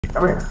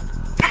Come here.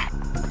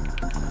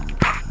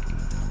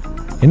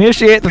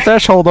 Initiate the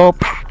threshold up.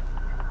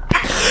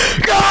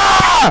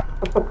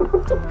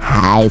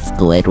 Hi,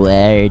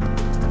 Squidward.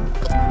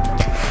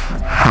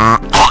 Hi.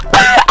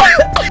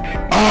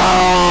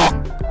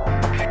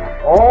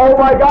 Oh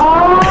my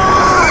god!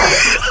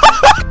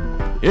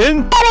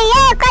 In.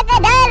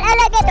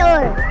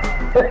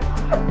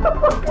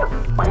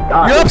 My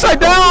god. You're upside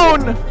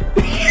down.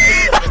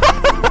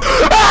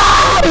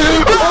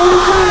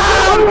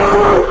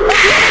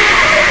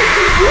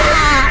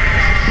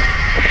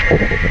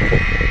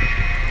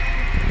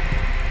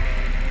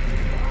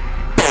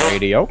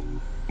 Radio,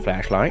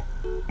 flashlight.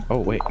 Oh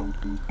wait.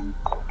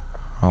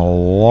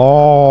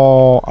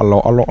 Hello,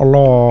 hello, hello,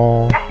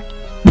 hello.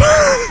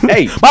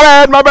 Hey,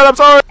 my bad, I'm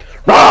sorry.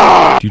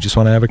 Do you just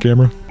want to have a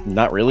camera?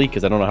 not really,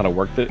 because I don't know how to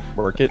work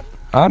it.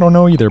 I don't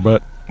know either,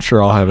 but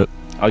sure, I'll have it.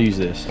 I'll use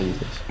this.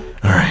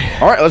 All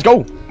right. All right, let's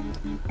go.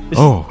 This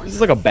Oh.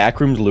 is like a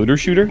Backrooms looter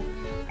shooter.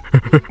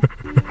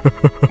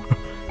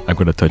 I'm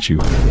gonna touch you.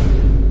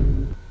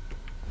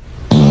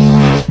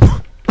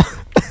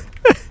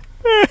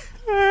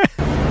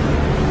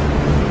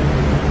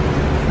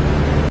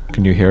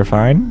 Can you hear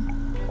fine?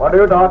 What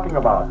are you talking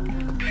about?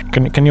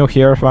 Can you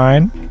hear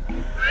fine?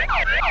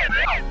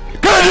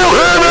 Can you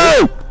hear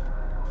me?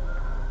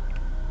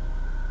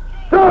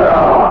 Shut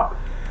up!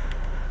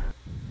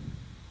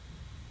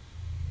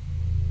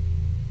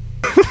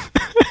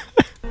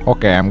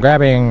 Okay, I'm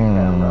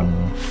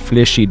grabbing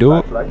fleshy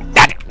do.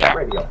 Flashlight.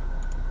 Radio.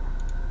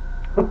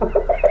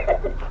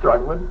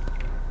 Struggling?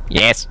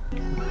 Yes.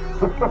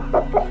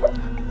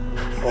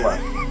 Hold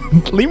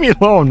on. Leave me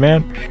alone,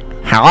 man.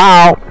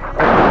 Hello.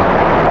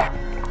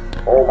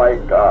 Oh my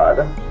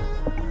god.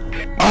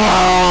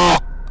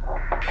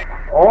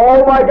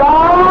 Oh my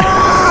god!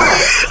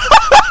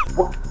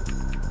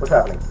 What's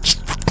happening?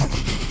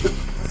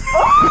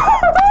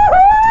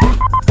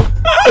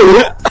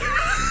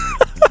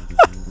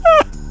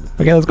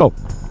 Okay, let's go.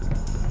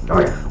 Come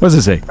here. What does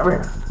it say? Come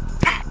here.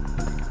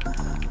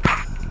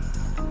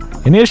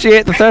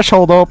 Initiate the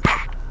threshold up.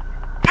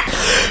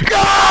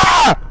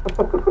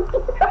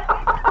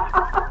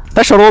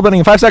 Threshold opening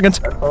in 5 seconds.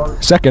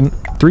 Second,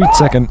 3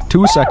 second,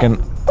 2 second,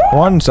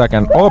 1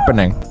 second,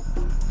 opening.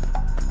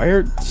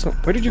 Where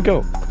did you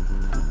go?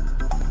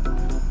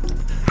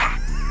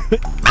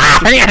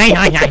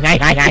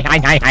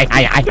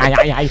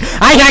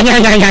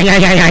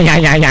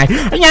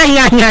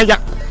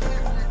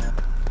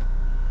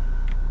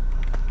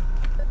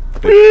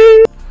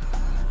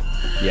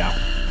 Yeah.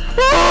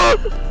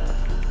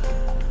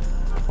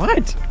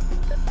 What?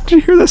 Did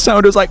you hear the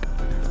sound? It was like,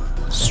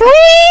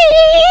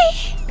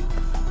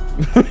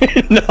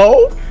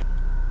 No.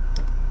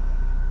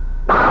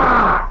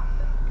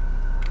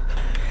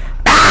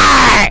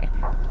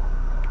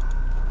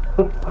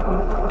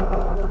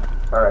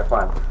 Alright,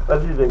 fine.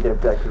 Let's use it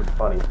get back to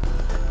funny.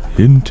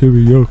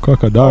 interior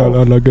crocodile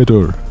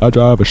alligator. I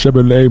drive a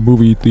Chevrolet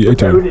movie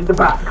theater. Down in the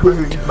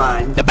Backrooms,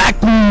 man. The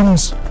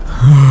Backrooms.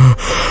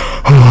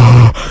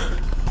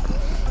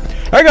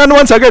 Hang on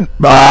 1 second.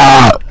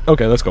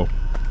 Okay, let's go.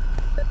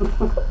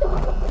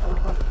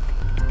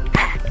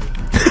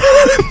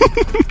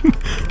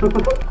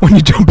 When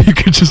you jump, you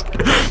can just.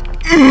 Wait,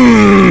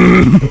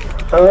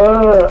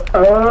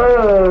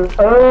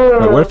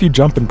 what if you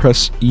jump and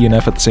press E and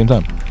F at the same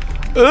time?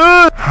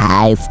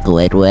 Hi,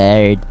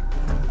 Squidward.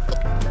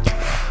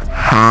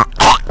 Hi.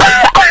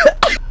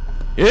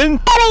 In.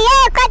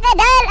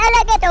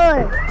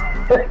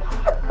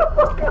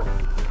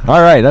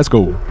 All right, let's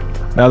go.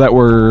 Now that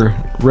we're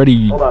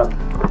ready. Hold on.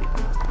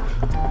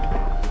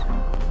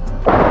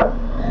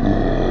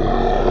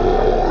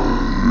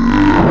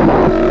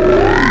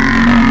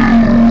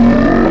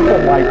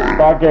 Oh my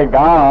fucking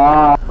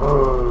god.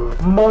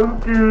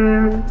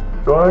 Monkey.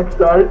 So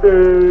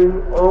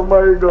exciting. Oh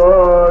my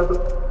god.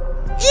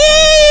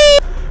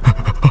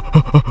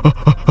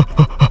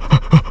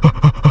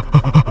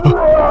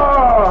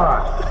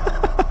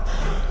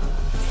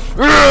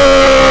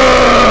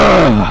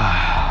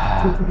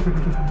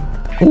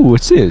 Ooh,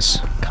 what's this?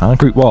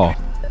 Concrete wall.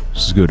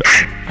 This is good.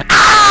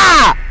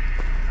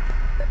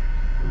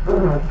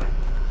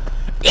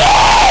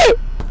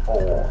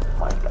 Oh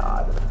my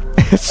god.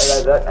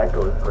 That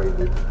echo is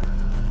crazy.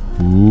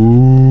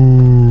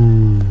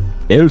 Ooh.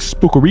 El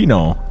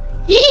Spookerino.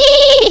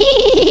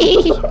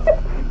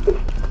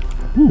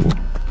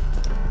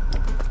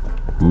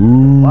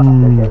 Ooh.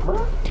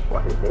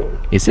 What is it?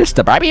 Is this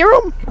the Barbie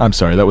room? I'm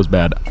sorry, that was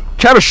bad.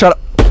 Travis, shut up.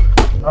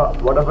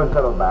 What if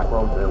instead of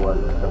Backrooms it was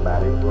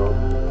thematic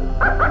room?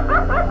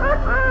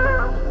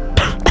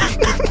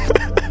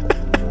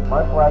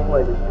 My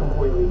flashlight is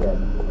completely dead.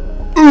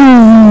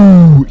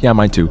 Ooh. Yeah,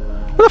 mine too.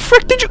 Where the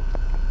frick did you?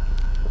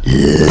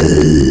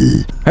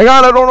 Hang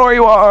on, I don't know where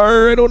you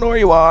are. I don't know where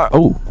you are.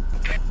 Oh.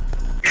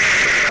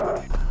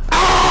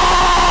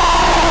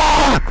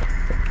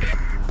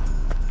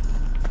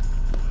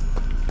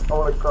 I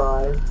wanna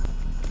cry.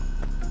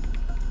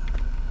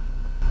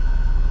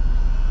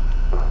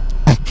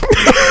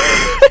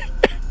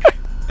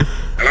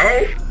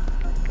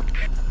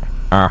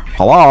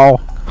 Hello?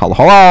 Hello? Hello,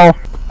 hello.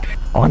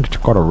 I wanted to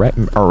go to rat.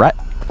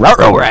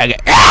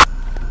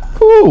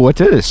 Ooh, what's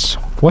this?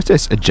 What's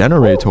this? A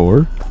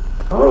generator?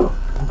 Oh,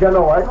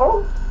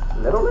 generator?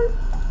 Literally?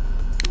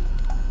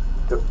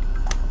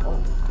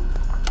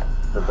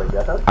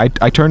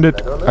 I turned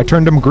it. I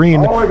turned him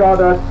green. Oh my god,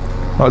 that.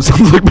 Oh, it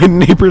sounds like my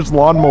neighbor's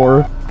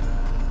lawnmower.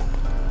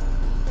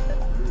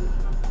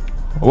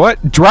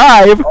 What?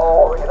 Drive?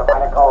 Oh, we're gonna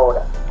find a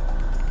code.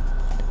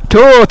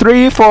 2,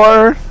 3,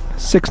 4,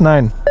 6,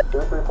 9.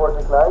 2, 3, 4,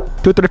 6, 9.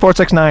 2, 3, 4,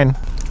 6, 9.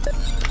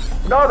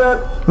 Got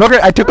it. Look,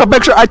 I took a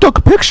picture. I took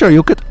a picture.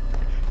 You could.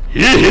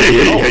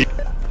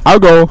 I'll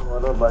go. Oh,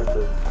 I don't like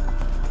this.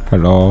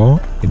 Hello.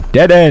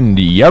 Dead end.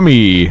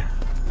 Yummy.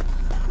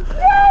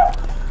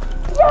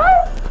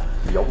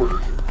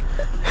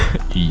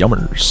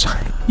 Yummers.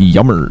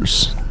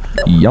 Yummers.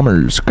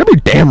 Yummers. Got your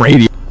damn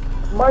radio.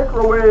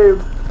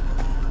 Microwave.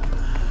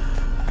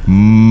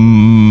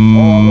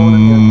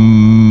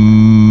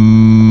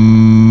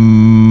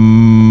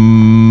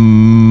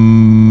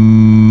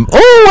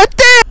 Oh, what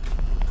the?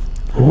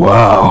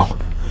 Wow.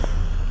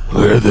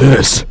 Look at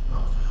this.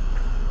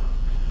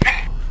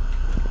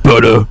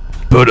 Butter.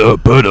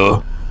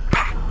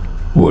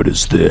 What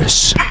is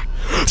this?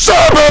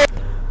 Summer!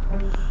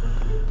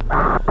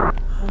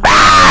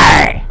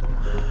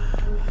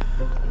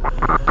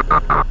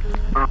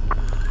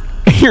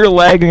 You're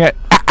lagging at.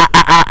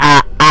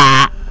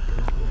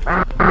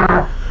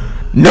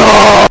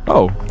 No!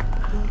 Oh.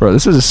 Bro,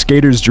 this is a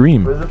skater's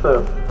dream. Is this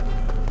a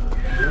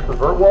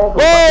vert wall?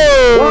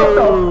 Whoa! What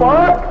the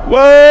fuck?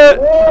 What?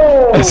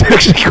 Whoa! That's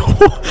actually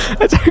cool.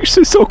 That's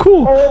actually so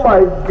cool. Oh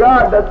my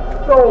god,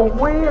 that's so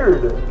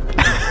weird.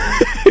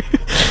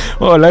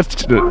 Oh,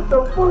 that's. What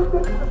the fuck?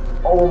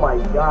 Oh my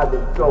god,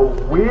 that's so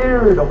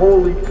weird.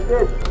 Holy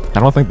shit. I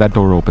don't think that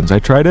door opens. I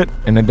tried it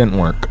and it didn't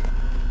work.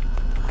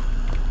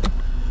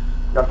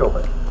 Just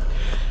open.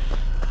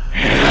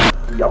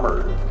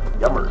 Yummers.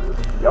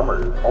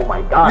 Oh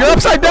my god. You're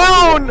upside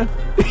down!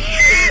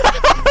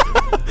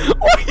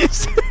 What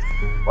is it?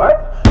 What?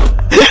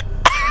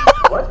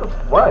 What the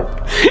what?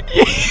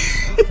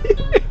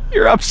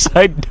 You're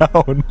upside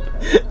down.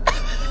 Take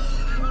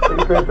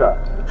a screenshot.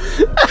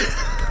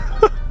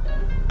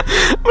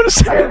 I'm gonna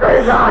send Take a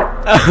screenshot!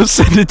 I'll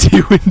send it to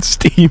you in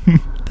Steam.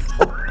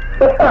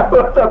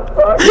 What the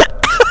fuck?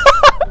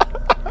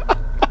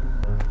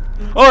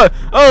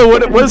 Oh,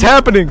 what is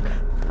happening?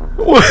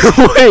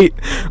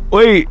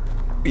 Wait.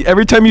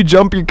 Every time you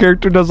jump, your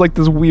character does like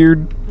this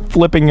weird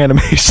flipping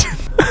animation.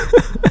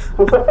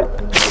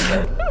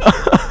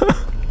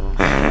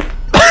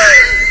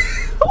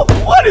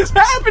 What is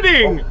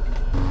happening?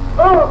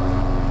 Oh!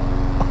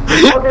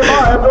 Okay,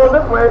 bye, I'm going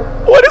this way.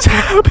 What is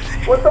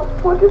happening? What the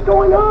fuck is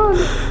going on?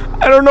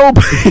 I don't know.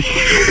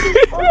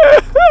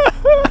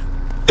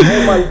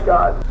 Oh my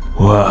god.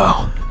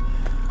 Wow.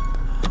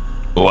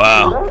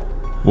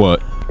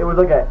 What? It was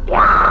like a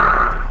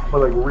yeah, but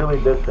like really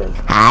distant.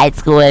 Hi,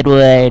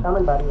 Squidward.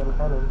 Coming, buddy, I'm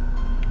coming.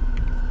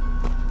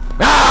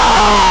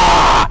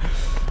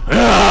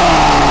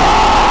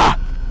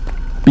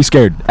 Be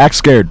scared. Act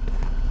scared.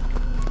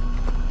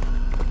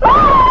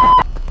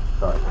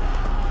 Sorry.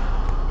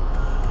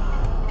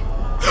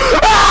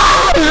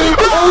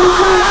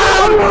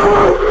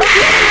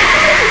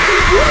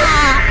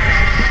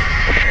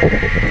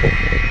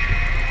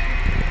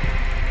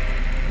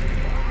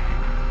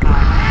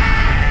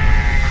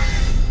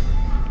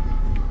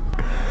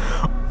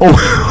 Oh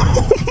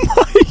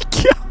my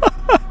god!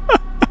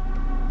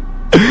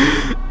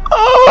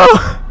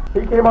 Oh! He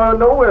came out of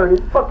nowhere.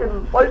 He's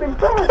fucking lightning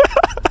fast.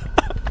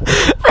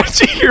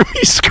 Did you hear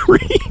me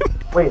scream?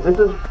 Wait, this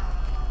is.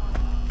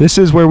 This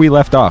is where we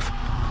left off.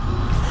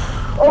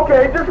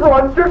 Okay, just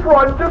run.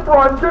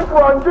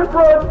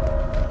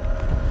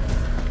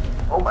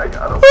 Oh my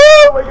god.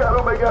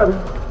 Oh my god.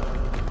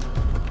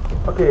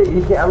 Okay,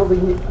 he can't. I don't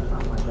think he.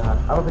 Oh my god.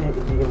 I don't think he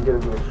can get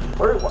in here.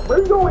 Where are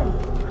you going?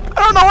 I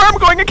don't know where I'm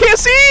going. I can't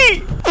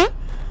see.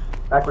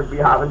 Backwards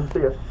behind. See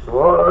ya.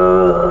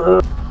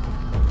 Whoa.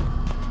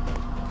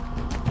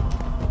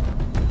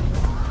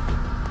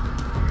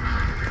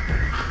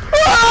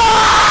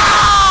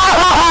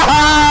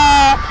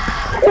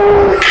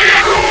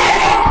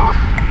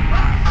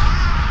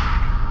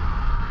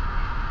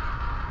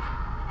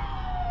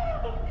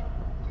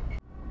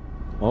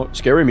 Oh,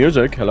 scary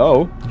music.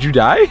 Hello. Did you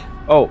die?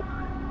 Oh.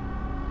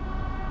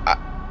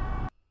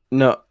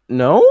 No.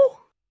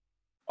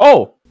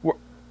 Oh.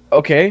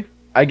 Okay.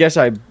 I guess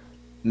I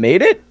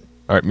made it.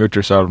 All right, mute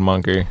yourself,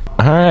 monkey.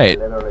 All right.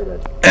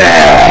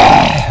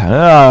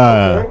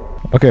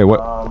 Okay.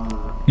 What?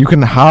 You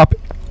can hop.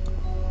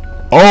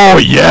 Oh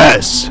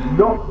yes.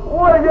 No.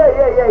 Oh,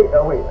 yeah.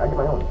 Oh wait, I get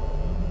my own.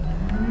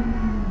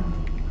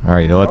 All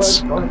right,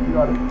 let's. Go ahead, you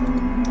got it.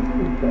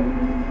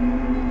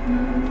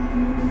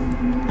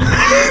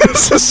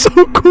 This is so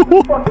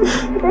cool. Fucking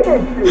shit, dude.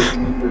 This is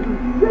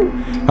sick.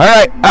 All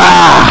right.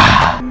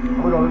 Ah.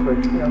 I'm gonna go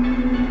this way. Yeah.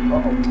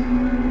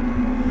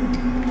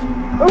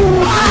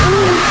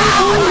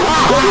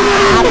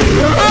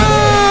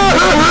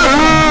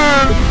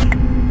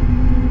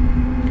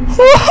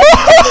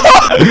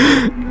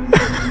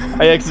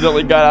 I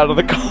accidentally got out of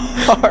the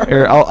car.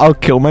 Here, I'll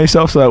kill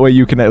myself so that way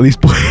you can at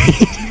least play.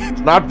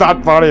 It's not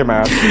that funny,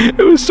 man.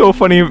 It was so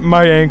funny,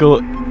 my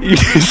angle. He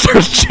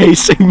starts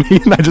chasing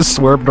me and I just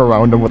swerved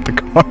around him with the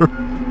car.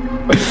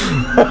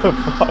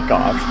 Fuck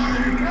off.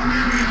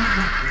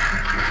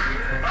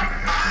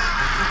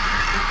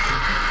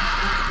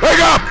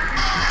 Wake up!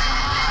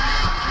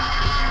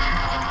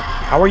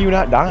 How are you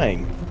not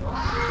dying?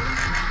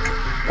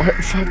 What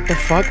the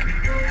fuck?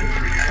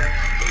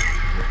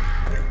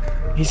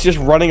 He's just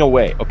running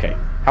away. Okay,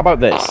 how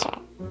about this?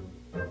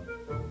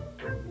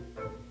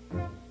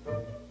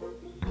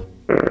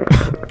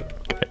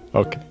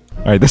 Okay.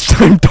 Alright, this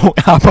time don't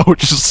hop out,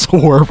 just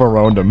swerve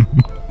around him.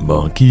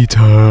 Monkey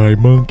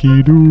time,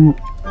 monkey do.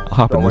 I'll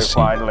hop in this seat.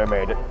 Finally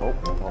made it. Oh,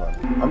 hold on.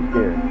 I'm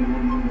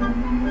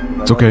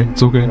scared. It's okay,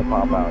 it's okay. Gonna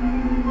pop out.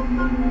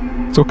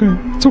 It's okay,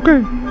 it's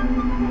okay.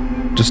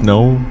 Just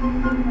know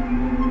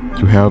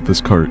you have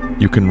this cart.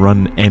 You can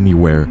run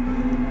anywhere.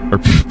 Or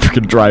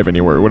freaking drive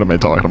anywhere. What am I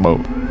talking about?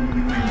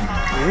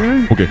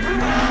 Okay.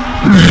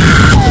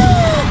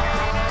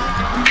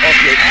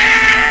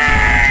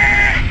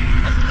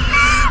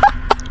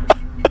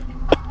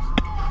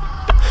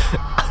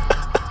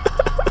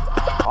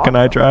 Can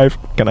I drive?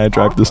 Can I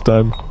drive this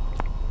time?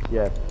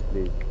 Yes,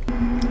 please.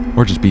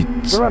 Or just be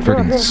Run,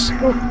 freaking.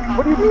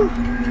 what do you do?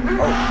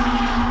 Oh.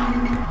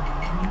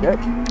 Yeah.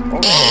 Oh.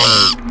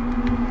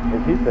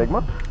 Is he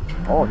Sigma?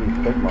 Oh, he's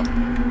Sigma.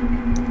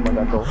 Oh my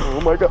god, go.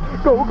 Oh my god.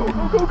 Go, go,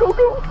 go, go, go,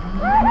 go.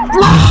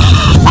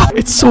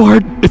 It's so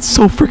hard. It's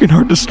so freaking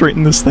hard to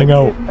straighten this thing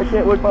out. I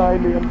can't look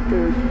behind me. I'm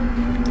scared.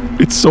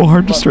 It's so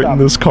hard to straighten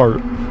this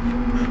cart.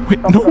 Wait,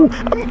 no,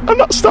 I'm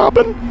not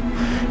stopping.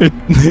 It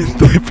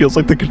feels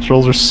like the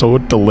controls are so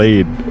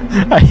delayed.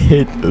 I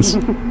hate this. I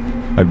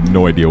have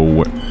no idea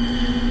what.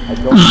 I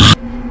don't.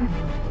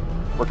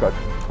 We're good.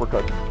 We're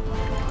good.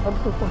 I'm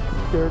so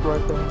fucking scared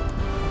right now.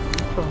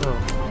 Oh no.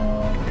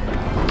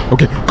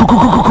 Okay, go, go,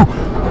 go, go,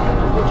 go.